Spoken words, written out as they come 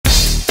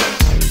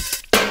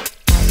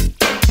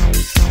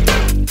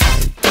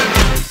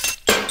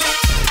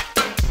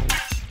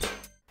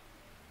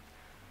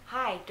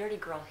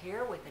Pretty Girl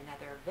here with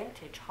another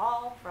vintage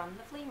haul from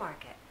the flea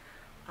market.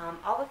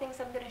 All the things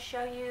I'm going to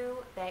show you,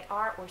 they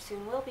are or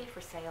soon will be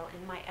for sale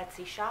in my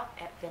Etsy shop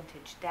at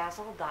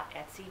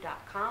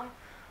vintagedazz.etsy.com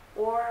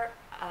or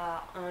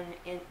on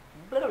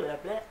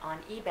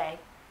eBay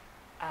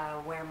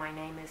where my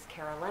name is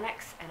Kara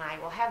Lennox, and I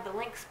will have the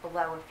links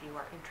below if you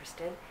are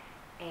interested.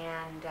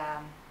 And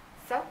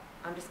so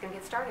I'm just going to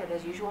get started.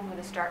 As usual, I'm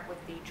going to start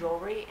with the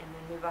jewelry and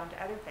then move on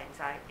to other things.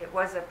 It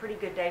was a pretty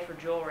good day for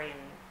jewelry, and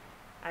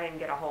I didn't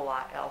get a whole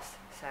lot else,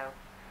 so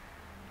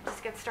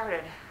just get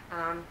started.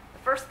 The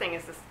first thing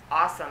is this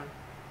awesome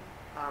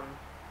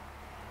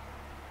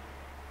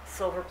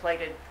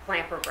silver-plated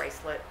clamper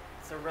bracelet.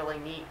 It's a really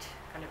neat,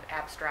 kind of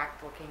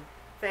abstract-looking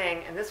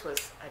thing, and this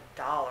was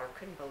 $1.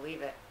 Couldn't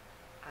believe it.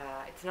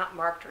 It's not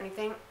marked or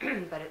anything,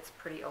 but it's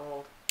pretty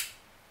old,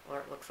 or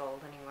it looks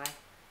old anyway.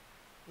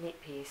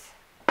 Neat piece.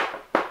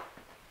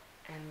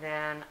 And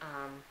then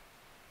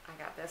I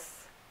got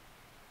this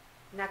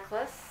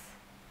necklace.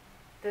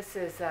 This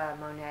is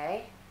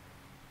Monet.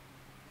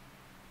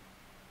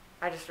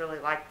 I just really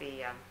like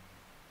the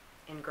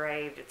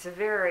engraved. It's a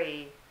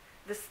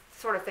this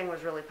sort of thing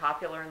was really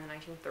popular in the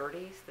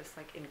 1930s, this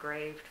like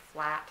engraved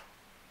flat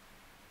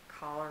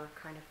collar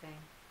kind of thing.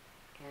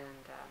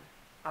 And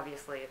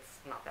obviously it's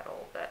not that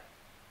old, but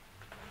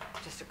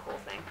just a cool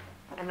thing.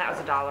 And that was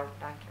 $1. I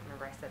can't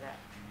remember I said that.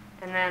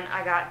 And then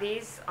I got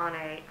these on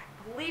I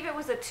believe it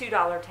was a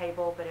 $2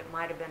 table, but it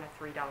might have been a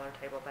 $3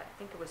 table, but I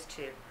think it was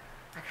 $2.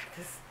 I got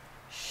this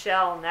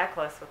shell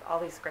necklace with all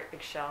these great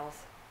big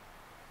shells.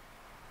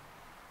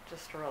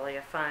 Just really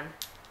a fun.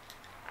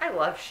 I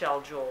love shell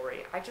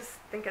jewelry. I just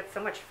think it's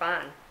so much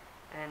fun.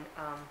 And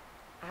I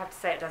have to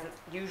say it doesn't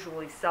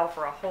usually sell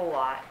for a whole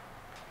lot.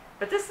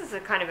 But this is a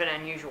kind of an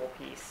unusual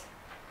piece.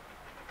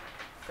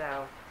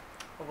 So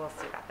we'll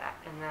see about that.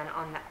 And then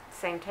on that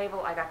same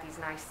table I got these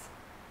nice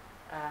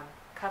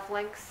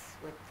cufflinks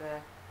with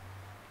the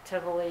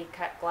Tivoli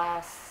cut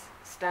glass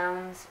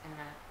stones in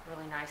a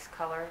really nice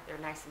color. They're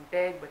nice and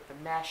big with the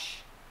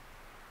mesh.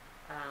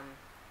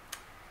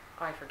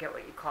 I forget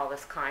what you call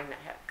this kind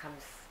that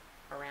comes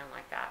around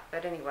like that.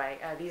 But anyway,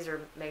 these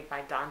are made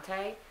by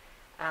Dante.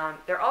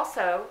 They're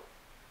also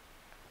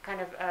kind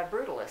of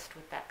brutalist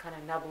with that kind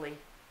of nubbly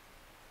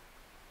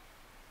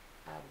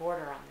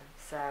border on them.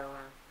 So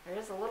there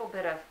is a little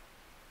bit of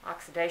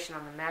oxidation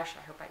on the mesh.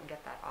 I hope I can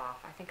get that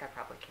off. I think I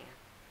probably can.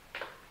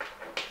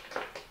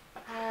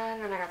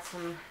 And then I got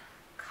some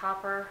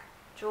copper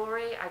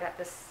jewelry. I got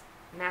this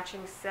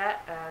matching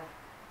set of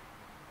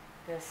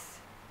this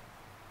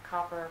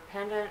copper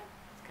pendant.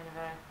 It's kind of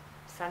a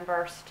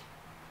sunburst.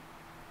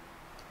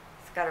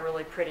 It's got a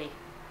really pretty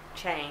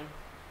chain.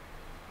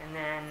 And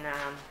then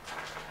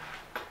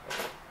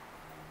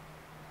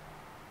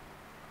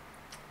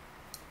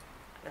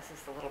this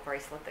is the little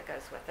bracelet that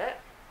goes with it.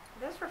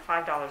 Those were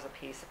 $5 a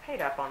piece. I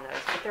paid up on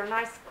those, but they're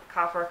nice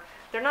copper.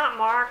 They're not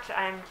marked.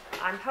 I'm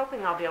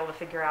hoping I'll be able to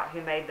figure out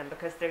who made them,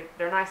 because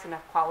they're nice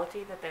enough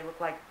quality that they look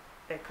like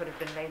they could have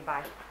been made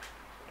by,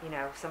 you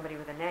know, somebody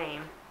with a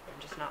name and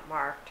just not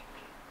marked.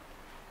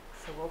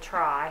 So we'll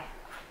try.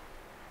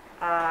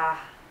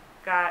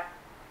 Got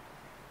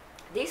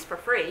these for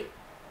free.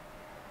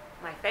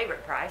 My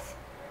favorite price.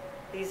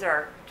 These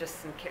are just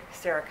some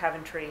Sarah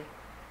Coventry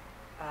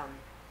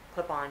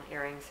clip-on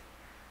earrings.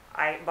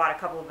 I bought a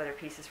couple of other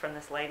pieces from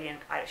this lady, and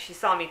she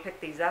saw me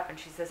pick these up, and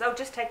she says, "Oh,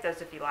 just take those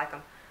if you like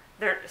them."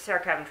 Sarah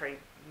Coventry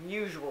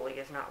usually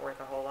is not worth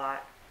a whole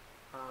lot,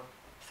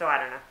 so I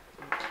don't know.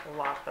 We'll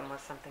lot them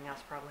with something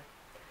else probably.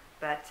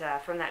 But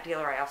from that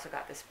dealer, I also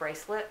got this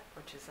bracelet,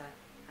 which is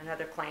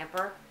another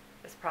clamper.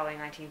 It's probably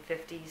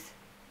 1950s.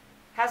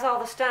 Has all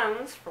the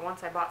stones. For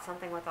once, I bought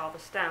something with all the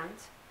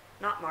stones,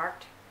 not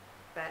marked,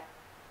 but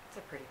it's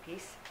a pretty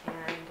piece.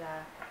 And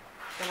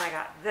then I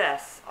got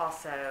this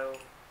also.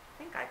 I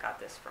think I got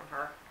this from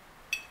her.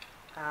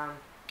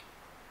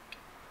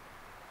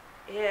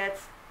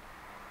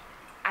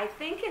 I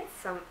think it's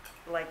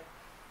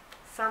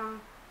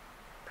some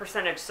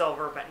percentage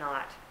silver, but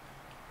not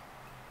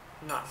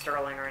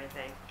sterling or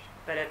anything.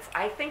 But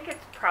I think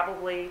it's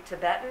probably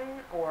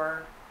Tibetan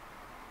or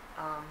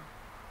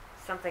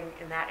something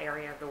in that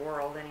area of the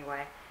world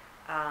anyway.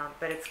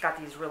 But it's got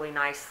these really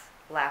nice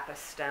lapis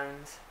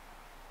stones.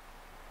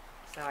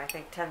 So I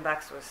think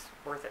 $10 was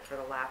worth it for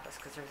the lapis,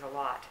 because there's a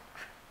lot.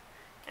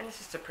 And it's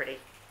just a pretty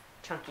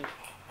chunky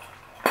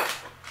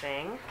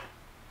thing.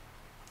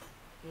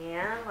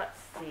 And let's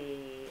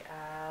see.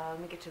 Let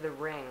me get to the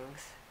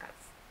rings. I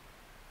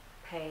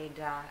paid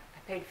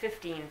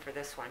 $15 for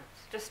this one.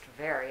 It's just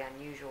very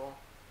unusual.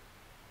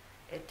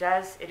 It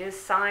is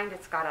signed.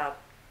 It's got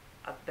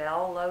a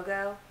bell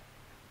logo,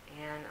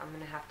 and I'm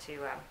gonna have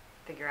to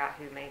figure out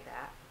who made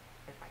that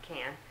if I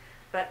can.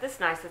 But this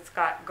nice. It's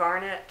got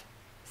garnet,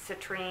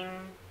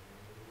 citrine,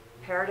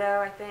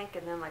 peridot, I think,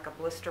 and then like a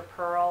blister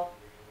pearl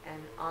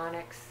and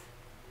onyx.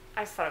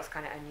 I just thought it was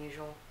kind of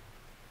unusual.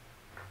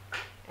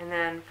 And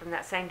then from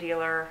that same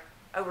dealer,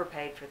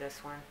 overpaid for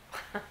this one.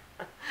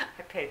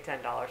 I paid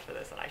 $10 for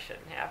this, and I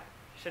shouldn't have.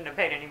 Shouldn't have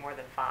paid any more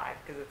than $5,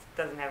 because it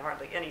doesn't have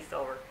hardly any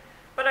silver.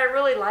 But I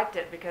really liked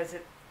it because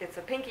it's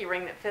a pinky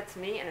ring that fits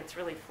me and it's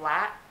really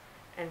flat.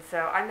 And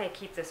so I may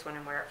keep this one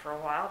and wear it for a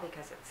while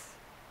because it's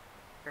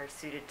very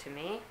suited to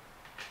me.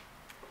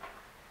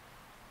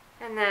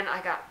 And then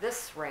I got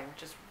this ring,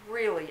 which is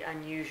really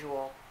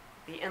unusual.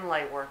 The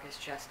inlay work is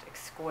just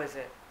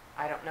exquisite.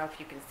 I don't know if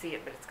you can see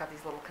it, but it's got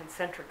these little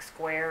concentric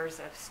squares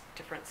of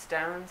different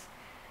stones.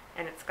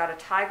 And it's got a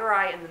tiger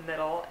eye in the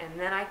middle. And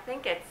then I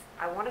think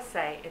I want to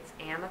say it's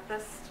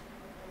amethyst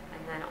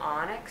and then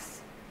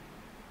onyx.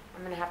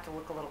 I'm going to have to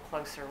look a little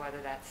closer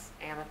whether that's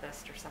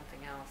amethyst or something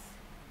else.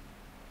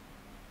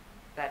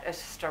 But it's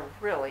just a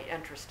really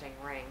interesting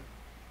ring.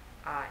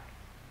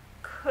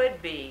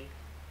 Could be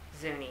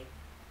Zuni.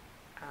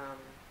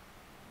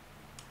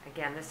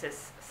 Again, this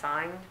is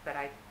signed, but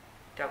I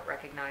don't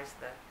recognize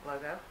the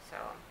logo, so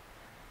I'll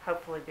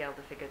hopefully be able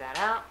to figure that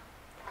out.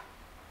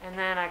 And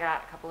then I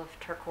got a couple of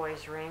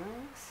turquoise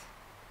rings.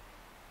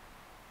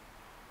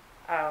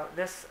 Oh,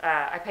 this,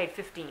 I paid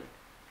 $15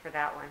 for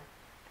that one.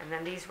 And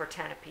then these were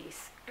 10 a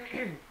piece.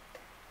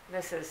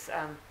 This is,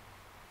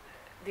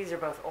 these are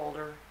both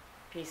older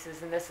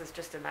pieces, and this is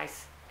just a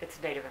nice,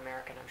 it's Native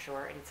American, I'm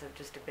sure, and it's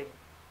just a big,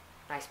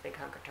 nice big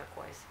hunk of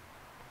turquoise.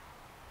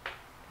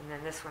 And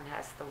then this one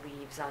has the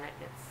leaves on it,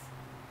 and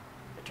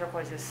the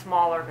turquoise is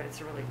smaller, but it's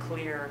a really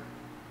clear,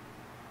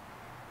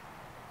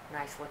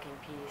 nice looking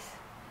piece.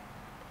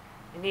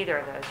 And neither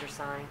of those are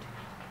signed.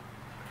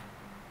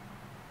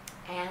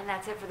 And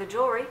that's it for the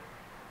jewelry.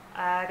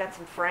 I got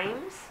some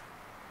frames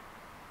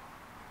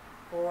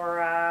for,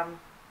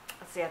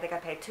 let's see, I think I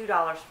paid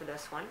 $2 for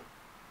this one.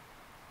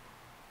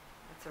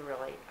 It's a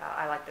really,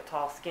 I like the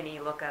tall,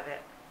 skinny look of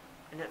it,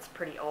 and it's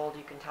pretty old,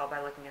 you can tell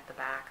by looking at the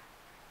back.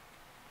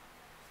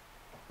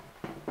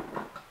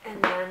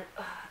 And then,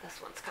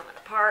 this one's coming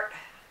apart.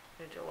 I'm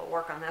going to do a little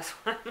work on this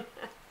one. Get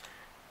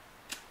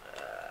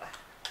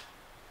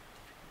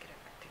it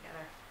back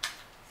together.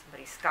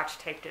 Somebody scotch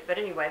taped it. But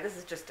anyway, this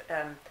is just,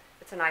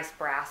 it's a nice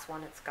brass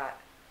one. It's got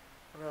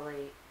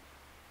really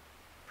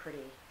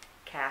pretty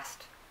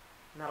cast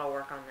metal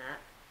work on that.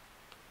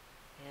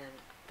 And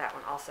that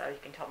one also, you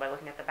can tell by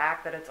looking at the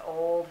back that it's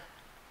old.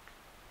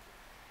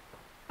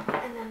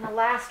 And then the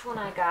last one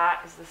I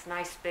got is this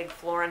nice big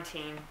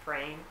Florentine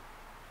frame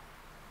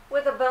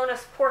with a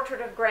bonus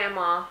portrait of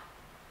Grandma.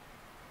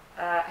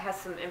 It has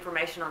some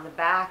information on the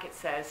back. It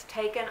says,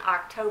 taken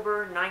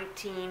October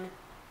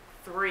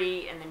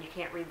 1903, and then you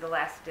can't read the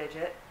last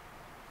digit.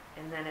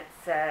 And then it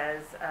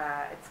says,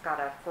 it's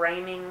got a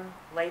framing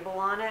label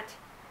on it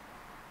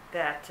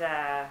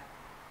that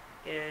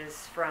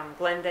is from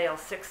Glendale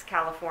 6,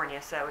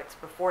 California, so it's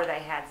before they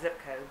had zip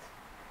codes.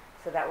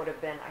 So that would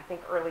have been, I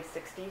think, early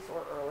 60s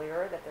or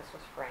earlier that this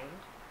was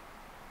framed.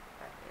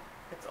 But, yeah,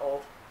 it's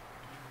old.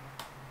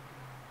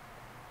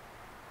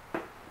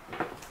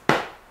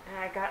 And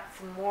I got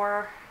some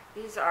more,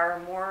 these are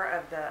more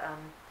of the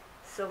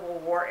Civil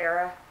War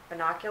era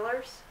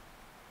binoculars.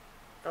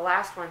 The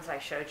last ones I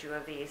showed you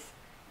of these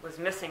was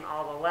missing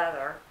all the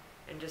leather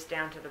and just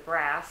down to the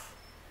brass.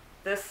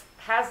 This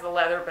has the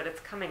leather, but it's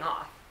coming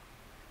off.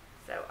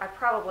 So I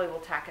probably will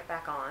tack it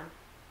back on.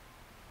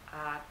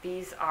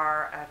 These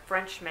are a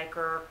French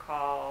maker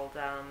called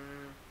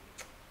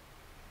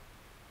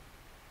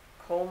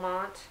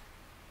Colmont,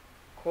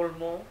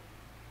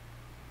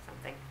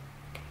 something.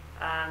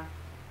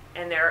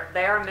 And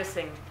they are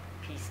missing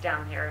a piece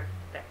down here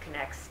that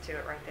connects to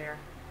it right there.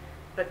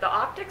 But the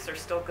optics are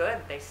still good.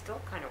 They still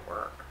kind of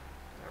work.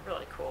 They're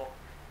really cool.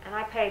 And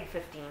I paid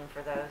 $15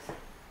 for those.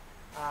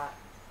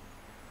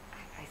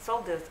 I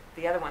sold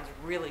the other ones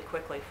really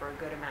quickly for a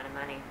good amount of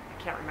money.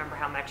 I can't remember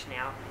how much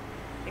now.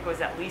 I think it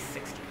was at least $65.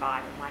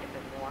 It might have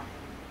been more.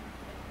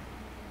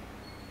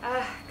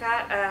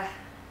 Got a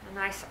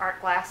nice art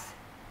glass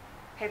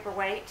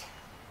paperweight.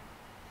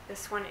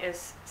 This one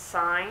is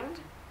signed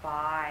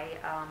by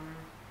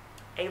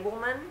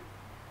Abelman.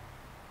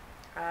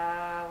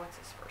 What's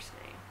his first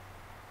name?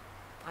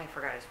 I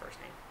forgot his first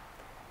name.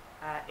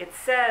 It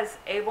says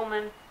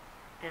Abelman,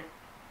 and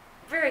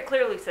very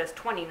clearly says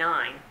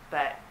 29,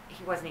 but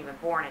he wasn't even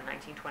born in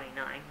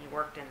 1929. He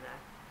worked in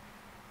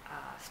the,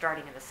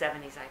 starting in the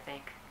 70s, I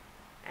think,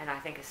 and I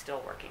think is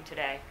still working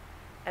today.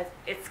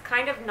 It's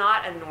kind of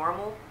not a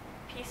normal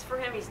piece for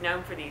him. He's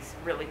known for these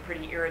really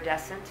pretty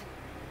iridescent,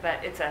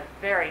 but it's a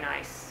very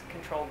nice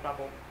controlled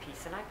bubble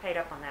piece, and I paid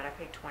up on that. I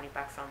paid $20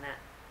 on that.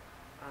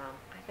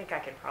 I think I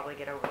could probably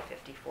get over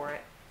 50 for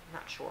it. I'm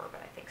not sure,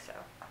 but I think so.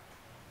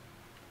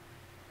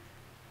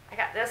 I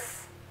got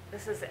this.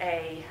 This is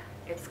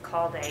it's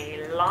called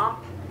a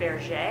lampe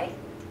berger.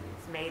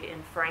 It's made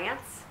in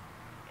France,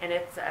 and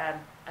it's a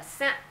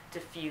scent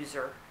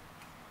diffuser,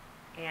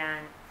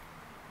 and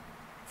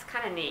it's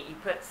kind of neat. You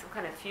put some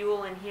kind of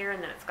fuel in here,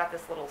 and then it's got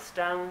this little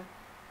stone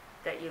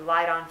that you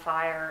light on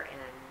fire,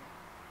 and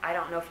I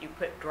don't know if you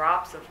put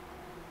drops of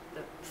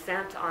the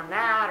scent on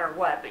that or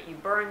what, but you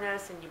burn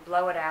this and you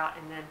blow it out,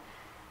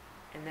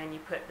 and then you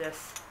put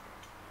this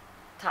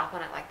top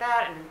on it like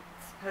that, and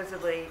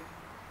supposedly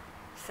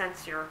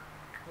scents your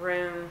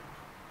room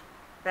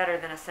better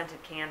than a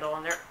scented candle.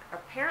 And there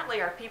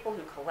apparently are people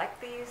who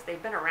collect these.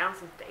 They've been around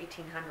since the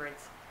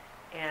 1800s,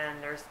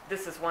 and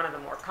this is one of the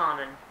more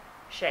common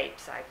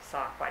shapes. I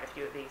saw quite a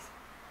few of these.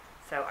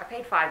 So I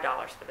paid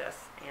 $5 for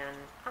this, and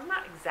I'm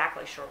not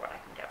exactly sure what I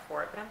can get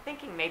for it, but I'm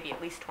thinking maybe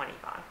at least $25.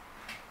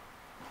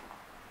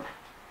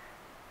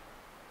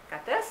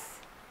 Got this.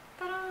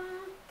 Ta-da!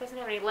 Doesn't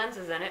have any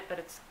lenses in it, but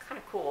it's kind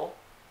of cool.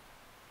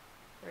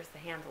 There's the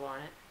handle on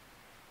it.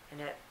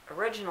 And it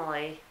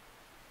originally,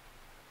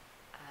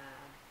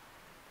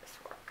 this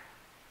work.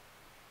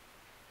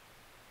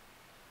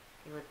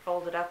 You would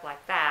fold it up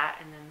like that,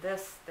 and then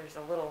there's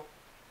a little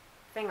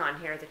thing on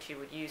here that you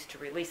would use to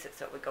release it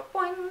so it would go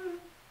boing.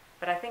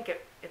 But I think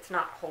it's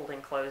not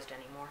holding closed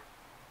anymore.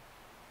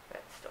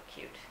 But it's still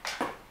cute.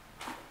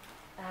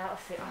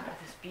 Let's see, oh, I got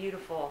this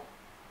beautiful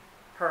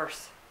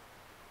purse.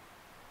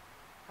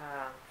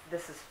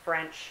 This is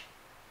French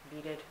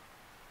beaded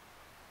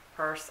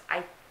purse.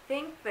 I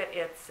think that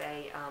it's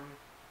a,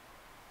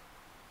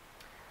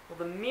 well,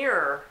 the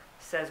mirror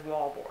says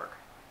Walborg.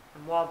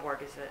 And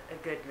Walborg is a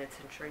good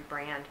mid-century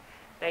brand.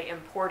 They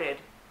imported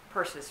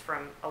purses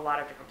from a lot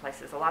of different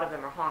places. A lot of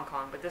them are Hong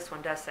Kong, but this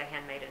one does say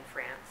handmade in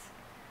France.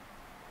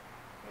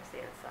 Here's the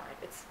inside.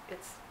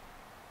 It's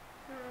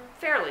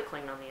fairly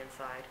clean on the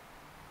inside.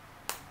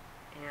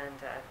 And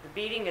the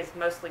beading is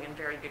mostly in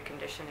very good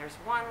condition. There's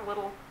one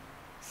little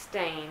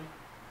stain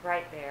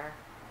right there.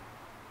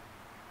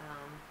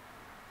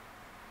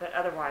 But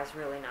otherwise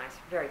really nice,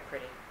 very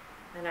pretty.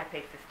 And I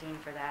paid $15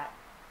 for that.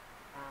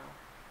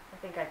 I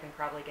think I can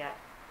probably get,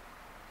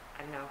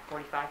 I don't know,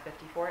 $45, $50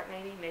 for it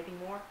maybe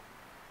more.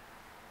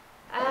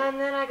 And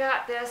then I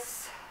got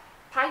this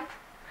pipe.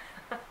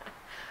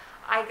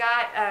 I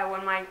got,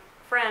 when my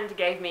friend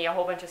gave me a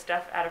whole bunch of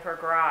stuff out of her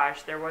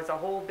garage, there was a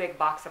whole big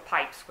box of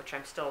pipes, which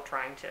I'm still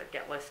trying to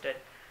get listed.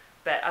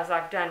 But as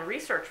I've done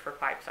research for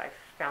pipes, I've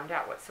found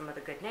out what some of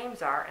the good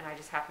names are, and I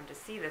just happened to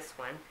see this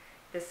one.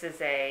 This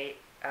is a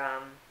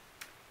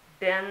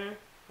Ben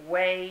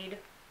Wade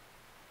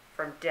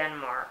from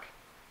Denmark.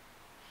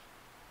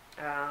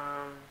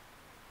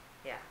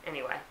 Yeah,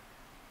 anyway.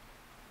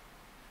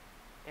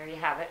 There you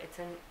have it.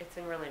 It's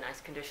in really nice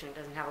condition. It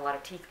doesn't have a lot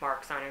of teeth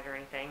marks on it or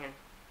anything, and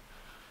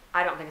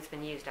I don't think it's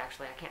been used,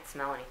 actually. I can't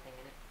smell anything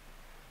in it.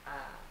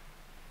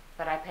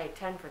 But I paid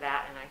 $10 for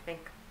that, and I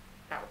think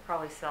that would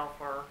probably sell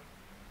for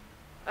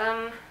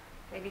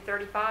maybe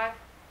 $35.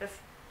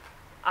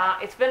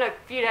 It's been a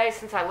few days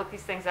since I looked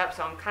these things up,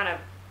 so I'm kind of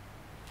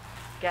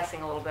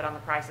guessing a little bit on the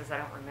prices. I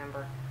don't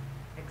remember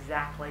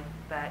exactly,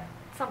 but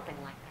something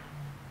like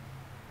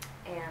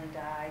that. And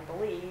I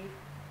believe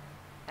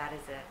that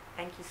is it.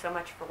 Thank you so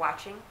much for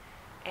watching.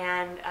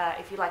 And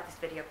if you like this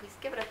video, please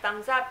give it a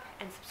thumbs up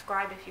and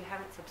subscribe if you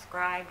haven't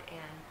subscribed.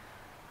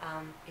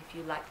 And if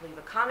you'd like to leave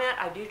a comment,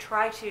 I do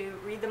try to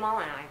read them all,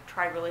 and I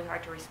try really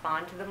hard to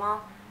respond to them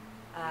all.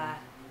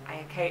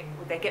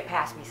 They get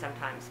past me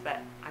sometimes, but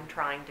I'm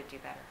trying to do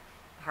better.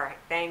 All right,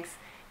 thanks.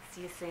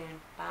 See you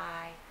soon.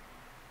 Bye.